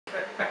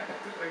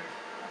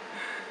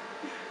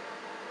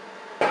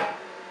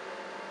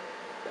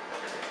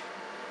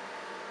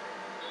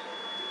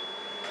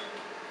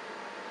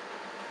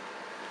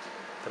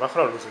bajo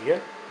la luz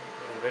bien.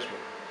 ¿Lo ves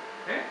bien?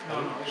 ¿Eh?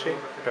 No, no. Sí,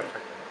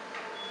 perfecto.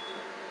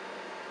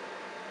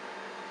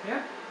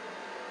 ¿Bien?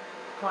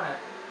 Com ha anat?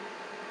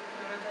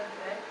 No notes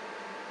res?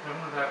 No has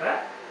notat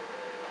res?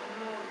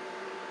 No.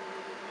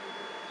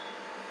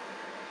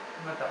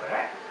 No notes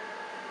res?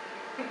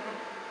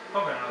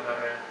 Com que no notes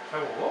res?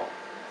 Segur?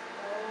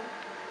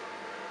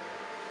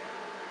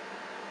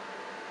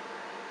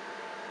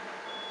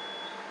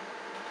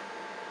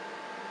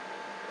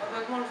 O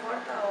veig molt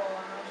forta o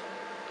no sé.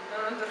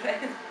 No noto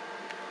res.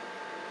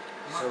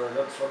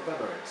 Sobretot forta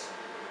no ets.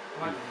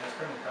 Home, t'has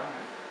que notar,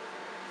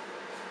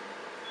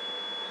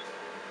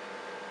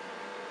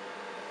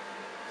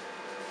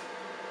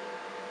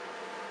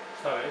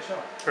 Està bé, això?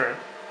 Sí.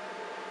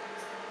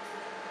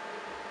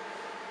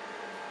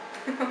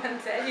 En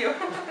sèrio?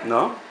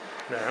 ¿No?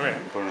 Mira, mira.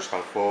 Pues un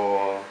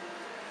escalfor...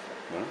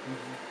 Bueno.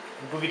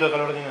 Un poquito de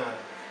calor de nada.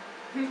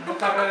 No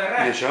notes res de ¿Y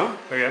res? això?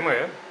 Muy bien, muy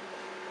bien.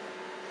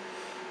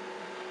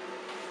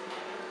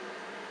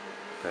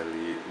 Que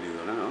li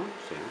dona, no?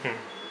 Sí.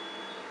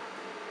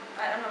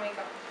 Ara una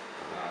mica.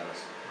 Ara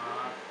sí.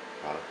 Ah,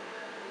 Vale.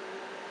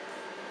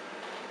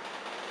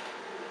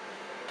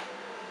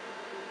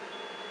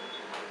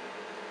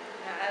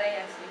 Ara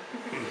ja sí.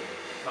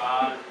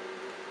 val.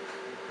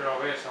 Però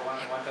bé,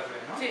 aguantes bé,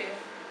 no? Sí.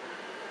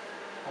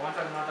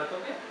 Aguantes un altre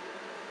toque?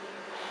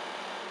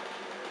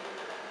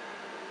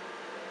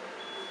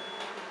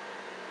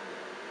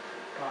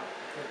 Va,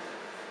 perfecte.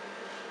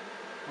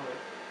 Molt bé.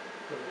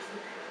 Tot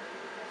vist?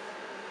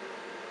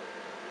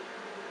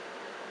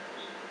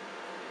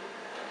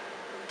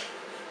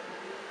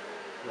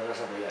 No les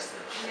apoyaste.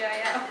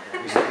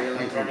 Ja. Y salí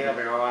electrónica,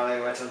 pero cada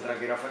vez vaig entrar al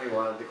quirófano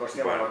igual, digo,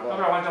 hostia, Bueno. No,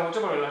 pero aguanta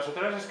mucho porque las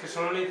otras es que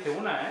solo le hice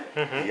una,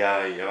 ¿eh?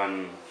 Ya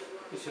van...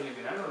 Y se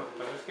eliminaron. Lo que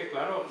pasa es que,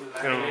 claro,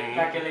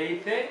 la que le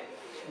hice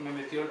me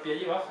metió el pie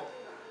allí abajo.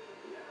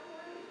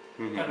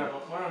 Bueno,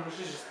 no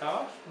sé si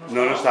estabas.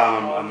 No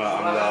estàvem, amb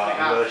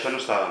això no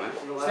estàvem, eh?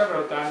 Hòstia,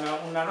 però tant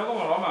un nano com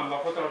l'home em va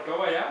fotre el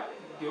peu allà.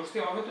 Diu,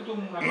 hòstia, m'ha fotut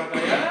una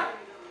clatellada.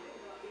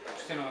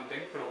 Hòstia, no ho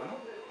entenc, però bueno.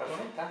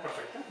 Perfecte.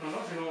 Perfecte. No,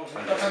 si no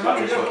t'ha fet mal,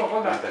 millor que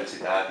fotre.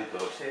 Intensitat i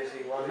tot. Sí,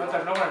 igual.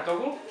 Notes, no, quan et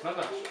toco?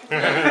 Notes.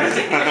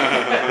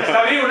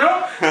 Està viu, no?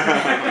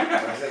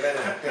 Vas de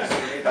pena, que es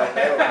limita el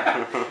peu.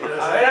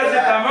 A veure si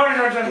està mort i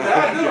no ens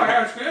enterat, tu,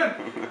 m'acabes collons.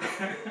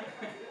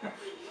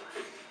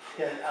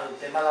 El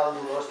tema del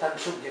dolor és tan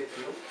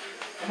subjectiu.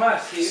 Home,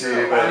 sí, Sí,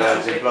 per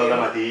exemple, al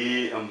matí,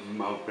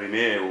 el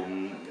primer,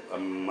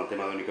 amb el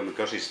tema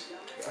d'onicomicosis,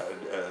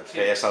 et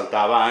feia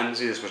saltar abans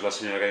i després la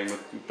senyora que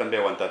també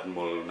ha aguantat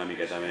molt, una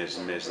miqueta més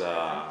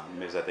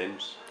de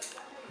temps.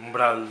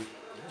 Umbral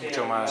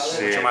mucho más,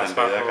 Sí, mucho más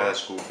també de bajo.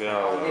 cadascú que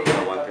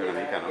aguanti una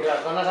mica, I no?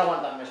 les dones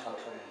aguanten més que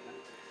els homes.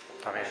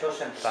 También, Això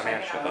sempre.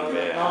 también. Això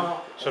també, eh?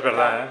 No, Eso es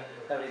verdad, ¿eh?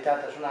 de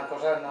veritat, és una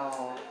cosa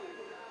no...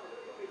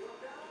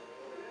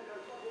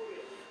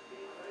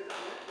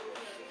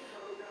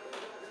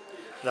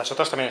 Las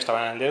otras también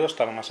estaban en el dedo,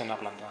 estaban más en la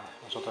planta.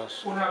 Las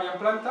otras... Una había en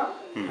planta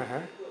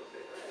Ajá.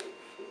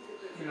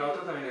 y la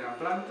otra también era en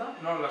planta.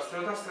 No, las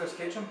otras tres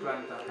que he hecho en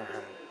planta. Ajá.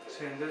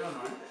 Sí, en dedo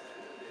no,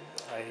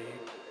 ¿eh? Ahí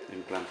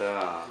En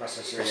planta... La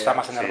sensibilitat. está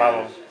más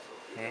enervado.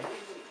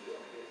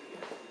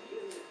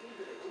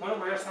 Bueno,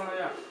 pues ja està,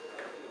 ja.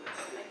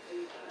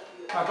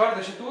 D'acord,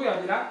 deixa tu i al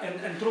mirar,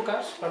 en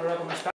truques per veure com està.